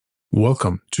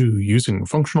Welcome to Using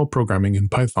Functional Programming in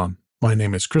Python. My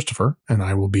name is Christopher, and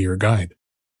I will be your guide.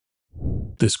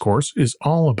 This course is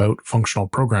all about functional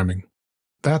programming.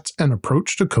 That's an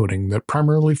approach to coding that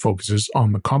primarily focuses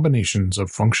on the combinations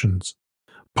of functions.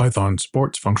 Python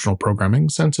supports functional programming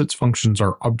since its functions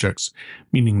are objects,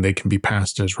 meaning they can be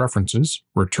passed as references,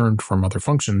 returned from other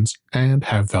functions, and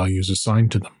have values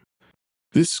assigned to them.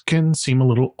 This can seem a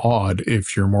little odd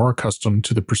if you're more accustomed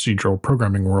to the procedural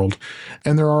programming world,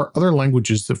 and there are other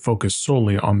languages that focus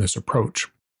solely on this approach.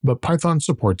 But Python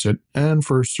supports it, and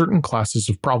for certain classes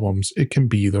of problems, it can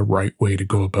be the right way to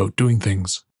go about doing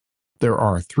things. There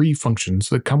are three functions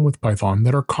that come with Python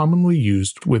that are commonly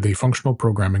used with a functional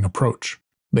programming approach.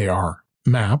 They are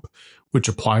map, which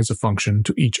applies a function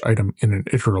to each item in an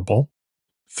iterable;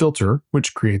 filter,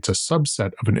 which creates a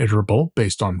subset of an iterable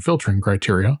based on filtering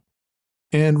criteria;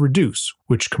 and reduce,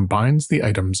 which combines the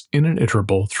items in an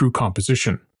iterable through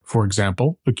composition, for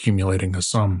example, accumulating a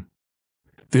sum.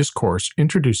 This course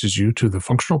introduces you to the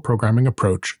functional programming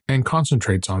approach and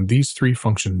concentrates on these three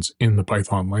functions in the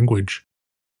Python language.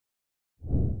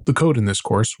 The code in this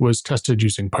course was tested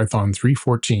using Python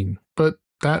 3.14, but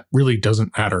that really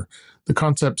doesn't matter. The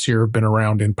concepts here have been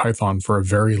around in Python for a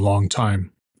very long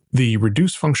time. The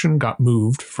reduce function got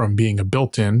moved from being a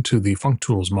built-in to the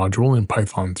functools module in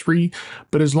Python 3,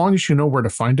 but as long as you know where to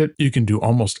find it, you can do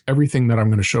almost everything that I'm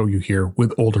going to show you here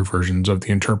with older versions of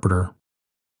the interpreter.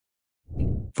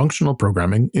 Functional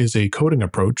programming is a coding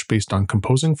approach based on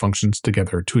composing functions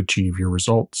together to achieve your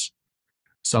results.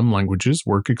 Some languages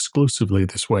work exclusively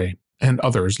this way, and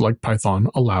others, like Python,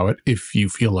 allow it if you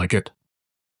feel like it.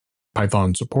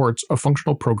 Python supports a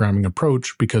functional programming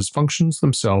approach because functions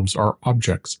themselves are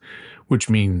objects, which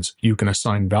means you can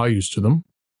assign values to them.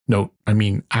 Note, I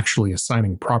mean actually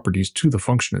assigning properties to the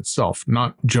function itself,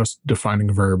 not just defining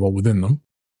a variable within them.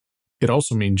 It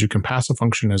also means you can pass a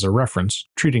function as a reference,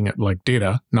 treating it like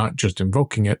data, not just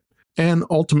invoking it, and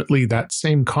ultimately that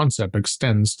same concept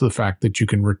extends to the fact that you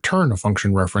can return a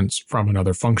function reference from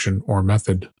another function or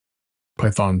method.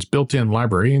 Python's built-in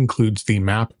library includes the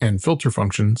map and filter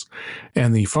functions,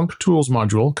 and the functools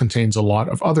module contains a lot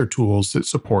of other tools that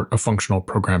support a functional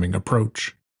programming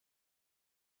approach.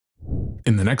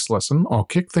 In the next lesson, I'll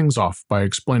kick things off by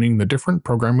explaining the different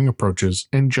programming approaches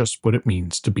and just what it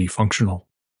means to be functional.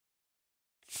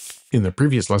 In the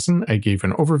previous lesson, I gave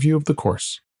an overview of the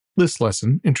course. This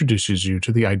lesson introduces you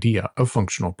to the idea of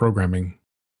functional programming.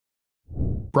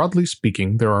 Broadly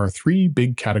speaking, there are three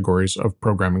big categories of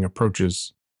programming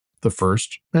approaches. The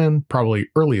first, and probably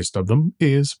earliest of them,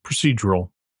 is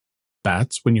procedural.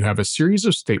 That's when you have a series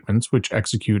of statements which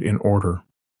execute in order.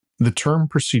 The term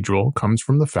procedural comes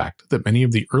from the fact that many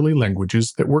of the early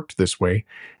languages that worked this way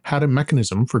had a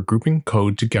mechanism for grouping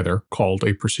code together called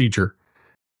a procedure.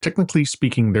 Technically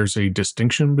speaking, there's a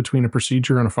distinction between a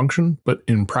procedure and a function, but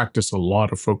in practice a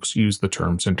lot of folks use the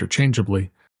terms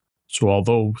interchangeably. So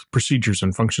although procedures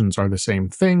and functions are the same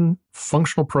thing,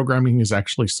 functional programming is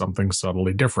actually something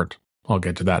subtly different. I'll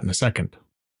get to that in a second.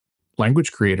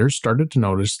 Language creators started to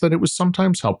notice that it was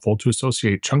sometimes helpful to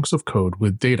associate chunks of code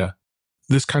with data.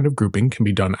 This kind of grouping can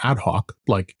be done ad hoc,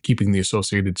 like keeping the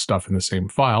associated stuff in the same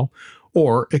file,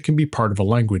 or it can be part of a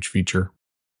language feature.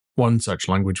 One such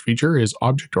language feature is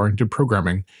object-oriented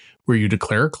programming, where you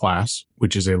declare a class,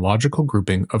 which is a logical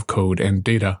grouping of code and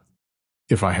data.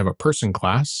 If I have a person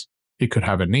class, it could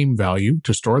have a name value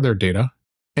to store their data,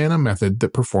 and a method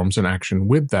that performs an action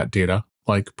with that data,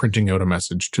 like printing out a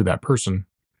message to that person.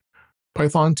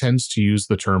 Python tends to use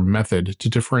the term method to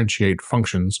differentiate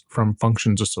functions from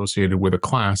functions associated with a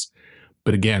class,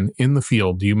 but again, in the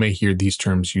field, you may hear these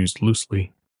terms used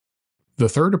loosely. The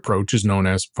third approach is known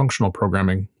as functional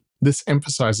programming. This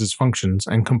emphasizes functions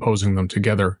and composing them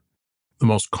together. The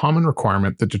most common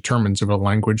requirement that determines if a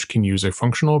language can use a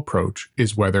functional approach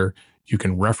is whether you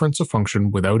can reference a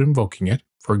function without invoking it,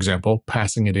 for example,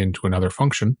 passing it into another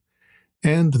function,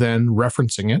 and then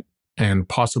referencing it and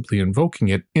possibly invoking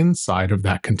it inside of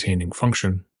that containing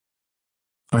function.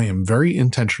 I am very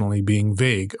intentionally being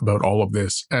vague about all of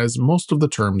this, as most of the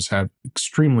terms have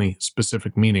extremely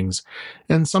specific meanings,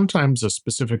 and sometimes a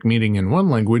specific meaning in one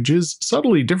language is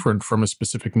subtly different from a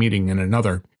specific meaning in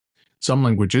another. Some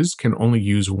languages can only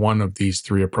use one of these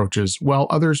three approaches, while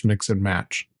others mix and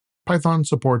match. Python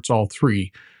supports all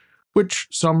three, which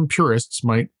some purists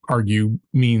might argue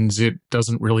means it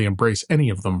doesn't really embrace any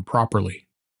of them properly.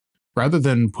 Rather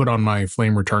than put on my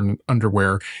flame retardant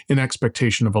underwear in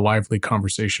expectation of a lively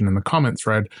conversation in the comment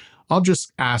thread, I'll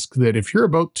just ask that if you're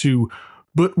about to,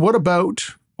 but what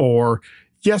about, or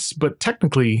yes, but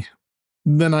technically,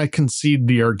 then I concede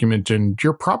the argument and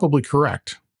you're probably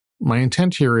correct. My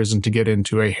intent here isn't to get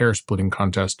into a hair-splitting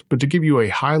contest, but to give you a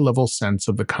high-level sense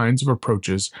of the kinds of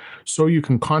approaches so you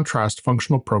can contrast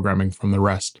functional programming from the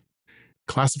rest.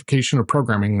 Classification of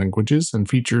programming languages and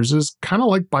features is kind of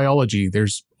like biology.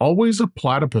 There's always a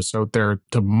platypus out there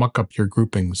to muck up your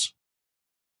groupings.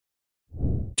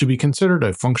 To be considered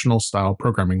a functional style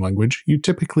programming language, you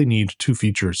typically need two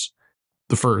features.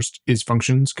 The first is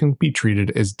functions can be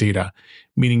treated as data,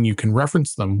 meaning you can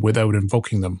reference them without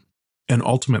invoking them, and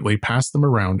ultimately pass them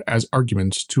around as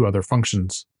arguments to other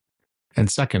functions.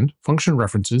 And second, function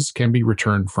references can be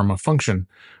returned from a function,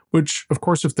 which, of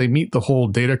course, if they meet the whole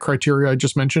data criteria I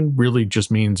just mentioned, really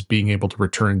just means being able to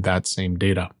return that same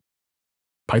data.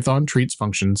 Python treats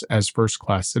functions as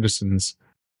first-class citizens,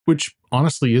 which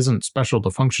honestly isn't special to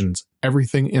functions.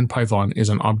 Everything in Python is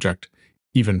an object,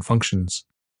 even functions.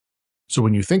 So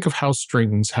when you think of how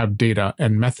strings have data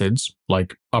and methods,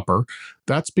 like upper,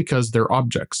 that's because they're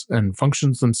objects, and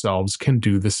functions themselves can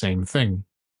do the same thing.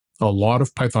 A lot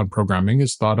of Python programming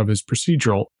is thought of as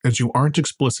procedural, as you aren't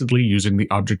explicitly using the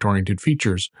object-oriented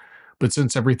features. But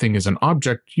since everything is an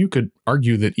object, you could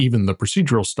argue that even the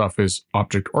procedural stuff is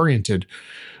object-oriented.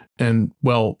 And,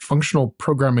 well, functional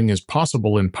programming is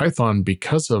possible in Python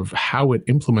because of how it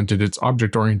implemented its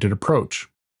object-oriented approach.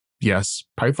 Yes,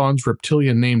 Python's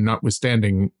reptilian name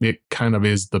notwithstanding, it kind of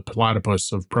is the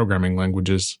platypus of programming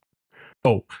languages.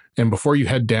 Oh, and before you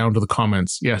head down to the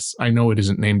comments, yes, I know it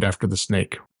isn't named after the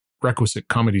snake. Requisite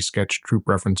comedy sketch troupe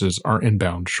references are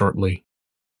inbound shortly.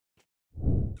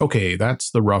 Okay, that's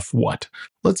the rough what.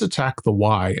 Let's attack the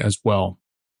why as well.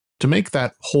 To make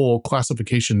that whole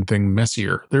classification thing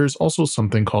messier, there's also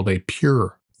something called a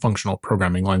pure functional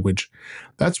programming language.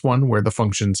 That's one where the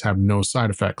functions have no side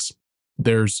effects.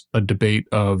 There's a debate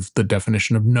of the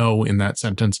definition of no in that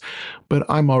sentence, but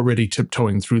I'm already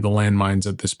tiptoeing through the landmines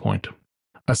at this point.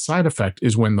 A side effect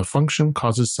is when the function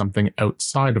causes something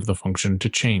outside of the function to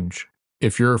change.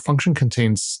 If your function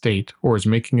contains state or is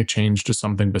making a change to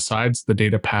something besides the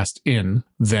data passed in,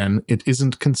 then it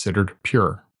isn't considered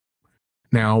pure.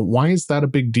 Now, why is that a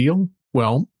big deal?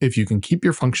 Well, if you can keep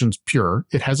your functions pure,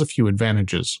 it has a few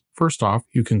advantages. First off,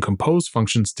 you can compose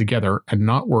functions together and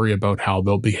not worry about how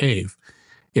they'll behave.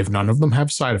 If none of them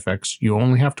have side effects, you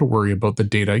only have to worry about the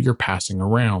data you're passing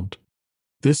around.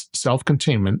 This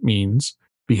self-containment means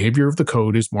behavior of the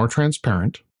code is more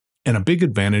transparent, and a big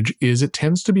advantage is it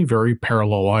tends to be very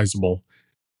parallelizable.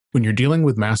 When you're dealing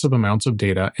with massive amounts of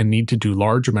data and need to do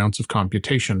large amounts of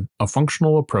computation, a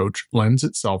functional approach lends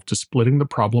itself to splitting the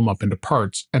problem up into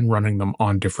parts and running them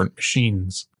on different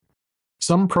machines.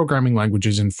 Some programming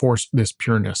languages enforce this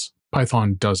pureness.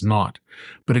 Python does not,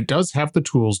 but it does have the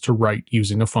tools to write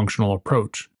using a functional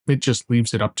approach. It just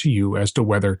leaves it up to you as to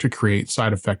whether to create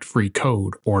side effect-free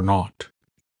code or not.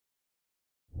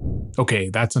 Okay,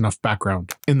 that's enough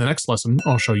background. In the next lesson,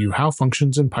 I'll show you how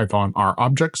functions in Python are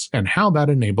objects and how that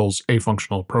enables a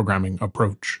functional programming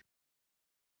approach.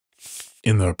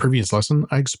 In the previous lesson,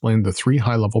 I explained the three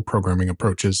high-level programming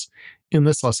approaches. In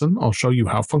this lesson, I'll show you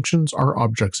how functions are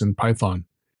objects in Python.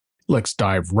 Let's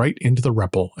dive right into the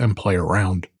REPL and play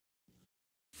around.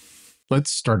 Let's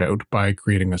start out by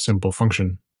creating a simple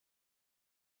function.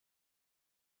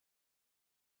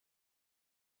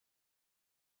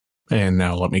 And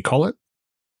now let me call it.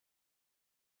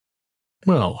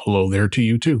 Well, hello there to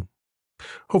you too.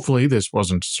 Hopefully this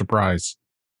wasn't a surprise.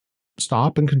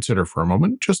 Stop and consider for a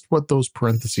moment just what those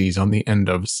parentheses on the end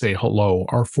of say hello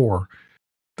are for.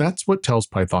 That's what tells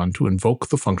Python to invoke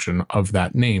the function of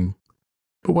that name.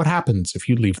 But what happens if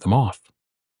you leave them off?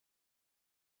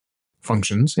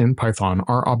 Functions in Python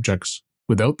are objects.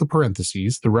 Without the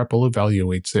parentheses, the REPL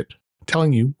evaluates it,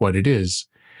 telling you what it is.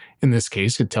 In this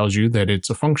case, it tells you that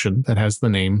it's a function that has the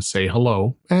name say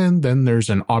hello, and then there's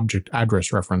an object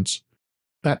address reference.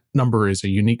 That number is a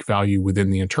unique value within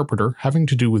the interpreter having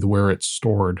to do with where it's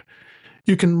stored.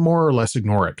 You can more or less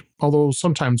ignore it, although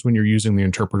sometimes when you're using the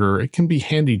interpreter, it can be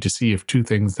handy to see if two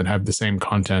things that have the same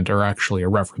content are actually a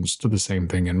reference to the same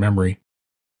thing in memory.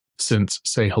 Since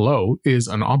say hello is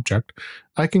an object,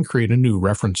 I can create a new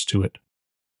reference to it.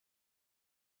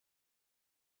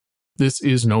 This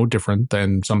is no different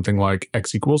than something like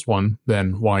x equals 1,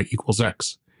 then y equals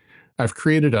x. I've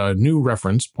created a new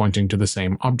reference pointing to the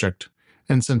same object,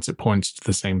 and since it points to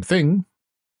the same thing,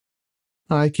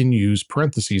 I can use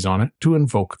parentheses on it to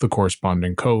invoke the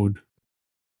corresponding code.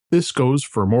 This goes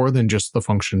for more than just the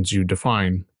functions you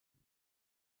define.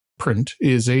 Print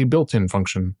is a built-in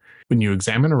function. When you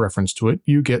examine a reference to it,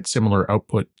 you get similar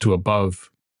output to above.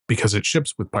 Because it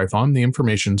ships with Python, the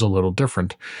information's a little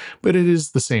different, but it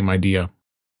is the same idea.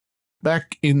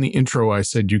 Back in the intro, I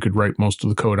said you could write most of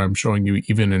the code I'm showing you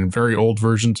even in very old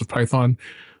versions of Python.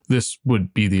 This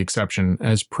would be the exception,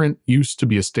 as print used to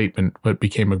be a statement but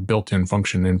became a built-in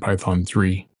function in Python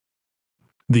 3.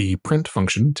 The print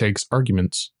function takes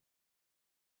arguments.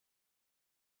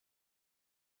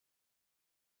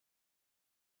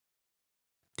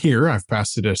 Here I've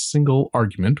passed it a single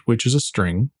argument, which is a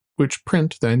string, which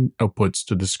print then outputs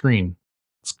to the screen.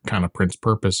 It's kind of print's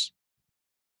purpose.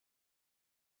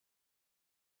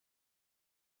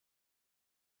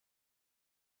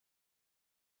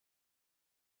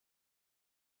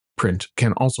 Print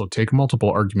can also take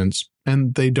multiple arguments,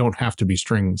 and they don't have to be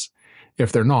strings.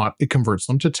 If they're not, it converts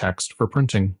them to text for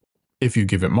printing. If you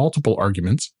give it multiple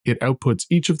arguments, it outputs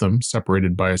each of them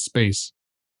separated by a space.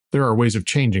 There are ways of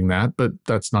changing that, but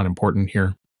that's not important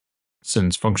here.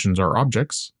 Since functions are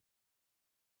objects,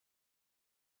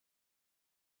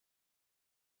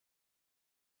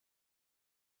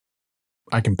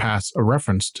 I can pass a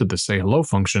reference to the sayHello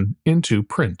function into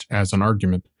print as an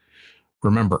argument.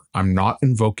 Remember, I'm not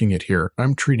invoking it here,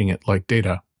 I'm treating it like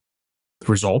data. The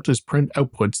result is print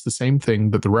outputs the same thing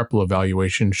that the REPL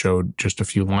evaluation showed just a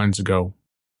few lines ago.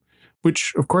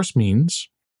 Which, of course, means,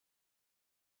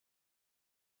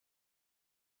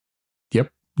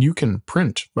 yep, you can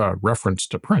print a reference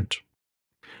to print.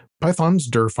 Python's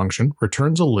dir function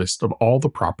returns a list of all the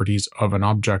properties of an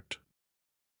object.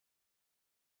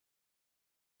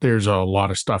 There's a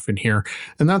lot of stuff in here,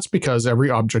 and that's because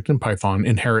every object in Python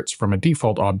inherits from a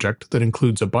default object that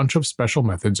includes a bunch of special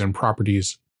methods and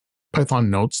properties.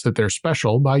 Python notes that they're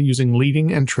special by using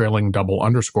leading and trailing double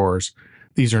underscores.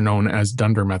 These are known as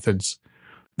dunder methods.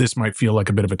 This might feel like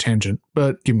a bit of a tangent,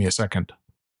 but give me a second.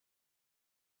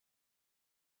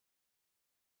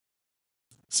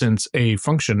 Since a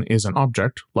function is an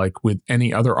object, like with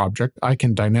any other object, I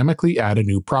can dynamically add a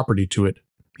new property to it.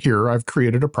 Here I've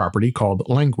created a property called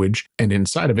language, and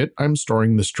inside of it I'm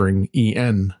storing the string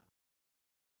en.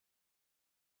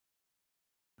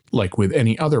 Like with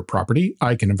any other property,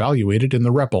 I can evaluate it in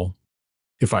the REPL.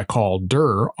 If I call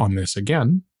dir on this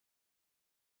again,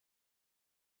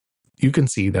 you can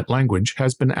see that language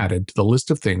has been added to the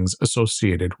list of things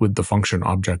associated with the function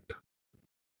object.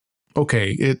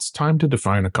 Okay, it's time to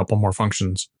define a couple more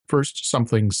functions. First,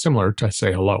 something similar to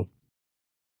sayHello.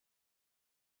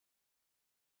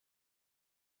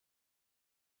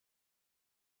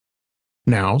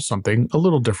 Now, something a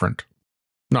little different.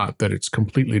 Not that it's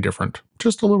completely different,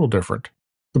 just a little different.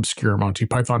 Obscure Monty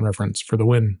Python reference for the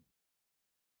win.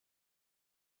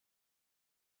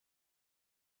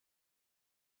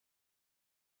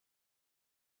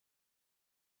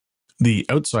 The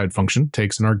outside function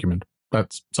takes an argument.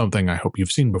 That's something I hope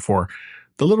you've seen before.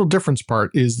 The little difference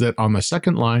part is that on the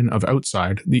second line of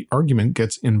outside, the argument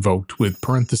gets invoked with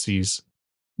parentheses.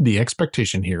 The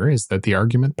expectation here is that the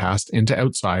argument passed into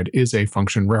outside is a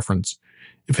function reference.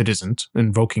 If it isn't,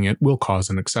 invoking it will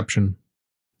cause an exception.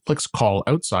 Let's call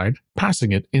outside,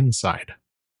 passing it inside.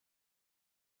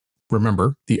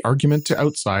 Remember, the argument to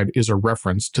outside is a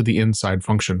reference to the inside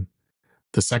function.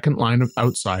 The second line of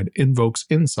outside invokes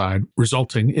inside,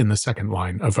 resulting in the second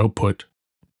line of output.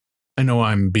 I know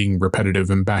I'm being repetitive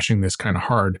and bashing this kind of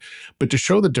hard, but to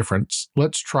show the difference,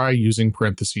 let's try using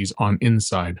parentheses on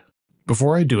inside.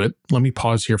 Before I do it, let me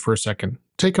pause here for a second.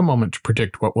 Take a moment to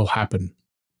predict what will happen.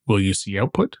 Will you see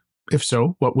output? If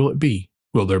so, what will it be?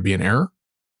 Will there be an error?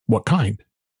 What kind?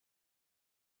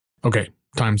 Okay,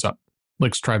 time's up.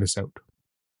 Let's try this out.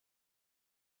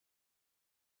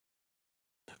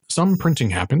 Some printing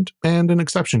happened, and an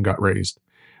exception got raised.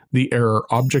 The error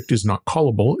object is not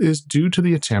callable is due to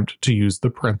the attempt to use the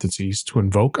parentheses to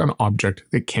invoke an object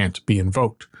that can't be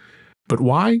invoked. But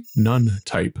why none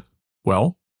type?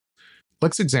 Well,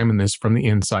 let's examine this from the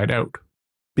inside out.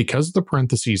 Because the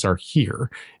parentheses are here,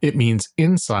 it means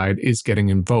inside is getting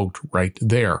invoked right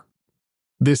there.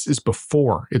 This is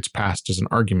before it's passed as an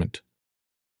argument.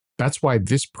 That's why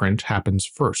this print happens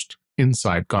first.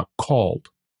 Inside got called.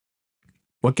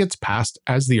 What gets passed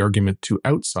as the argument to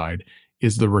outside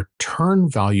is the return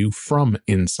value from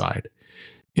inside.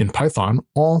 In Python,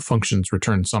 all functions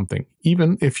return something,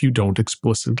 even if you don't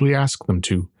explicitly ask them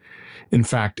to. In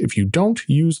fact, if you don't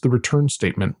use the return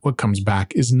statement, what comes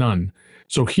back is none.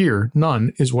 So here,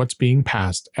 none is what's being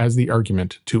passed as the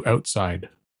argument to outside.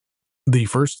 The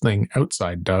first thing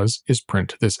outside does is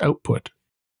print this output,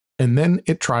 and then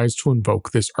it tries to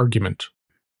invoke this argument.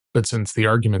 But since the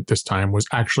argument this time was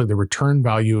actually the return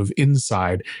value of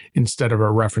inside instead of a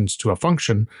reference to a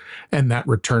function, and that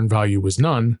return value was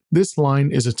none, this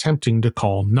line is attempting to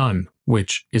call none,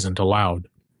 which isn't allowed.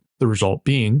 The result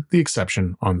being the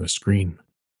exception on the screen.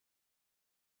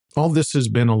 All this has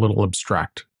been a little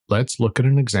abstract. Let's look at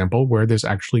an example where this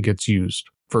actually gets used.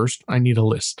 First, I need a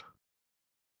list.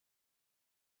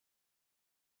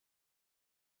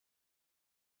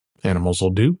 Animals will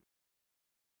do.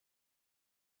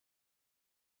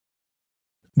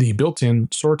 The built-in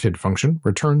sorted function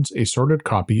returns a sorted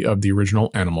copy of the original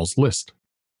animals list.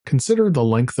 Consider the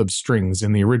length of strings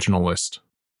in the original list.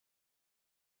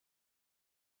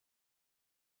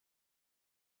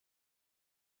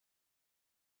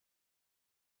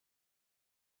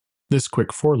 This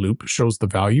quick for loop shows the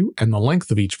value and the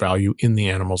length of each value in the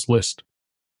animals list.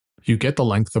 You get the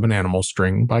length of an animal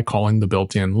string by calling the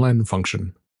built-in len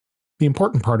function. The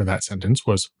important part of that sentence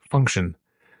was function.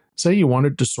 Say you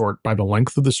wanted to sort by the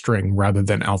length of the string rather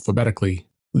than alphabetically.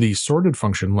 The sorted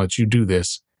function lets you do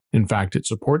this. In fact, it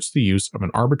supports the use of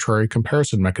an arbitrary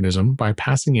comparison mechanism by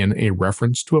passing in a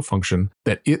reference to a function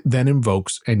that it then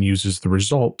invokes and uses the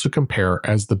result to compare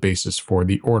as the basis for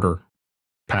the order.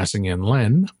 Passing in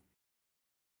len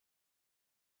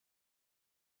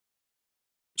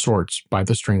sorts by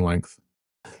the string length.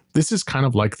 This is kind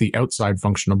of like the outside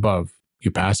function above.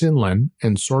 You pass in len,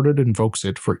 and sorted invokes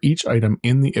it for each item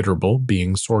in the iterable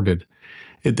being sorted.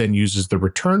 It then uses the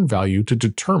return value to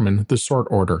determine the sort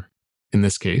order. In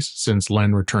this case, since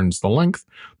len returns the length,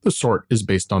 the sort is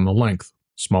based on the length,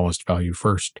 smallest value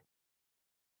first.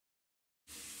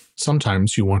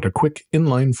 Sometimes you want a quick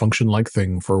inline function-like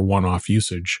thing for one-off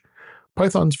usage.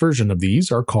 Python's version of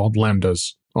these are called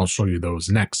Lambdas. I'll show you those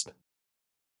next.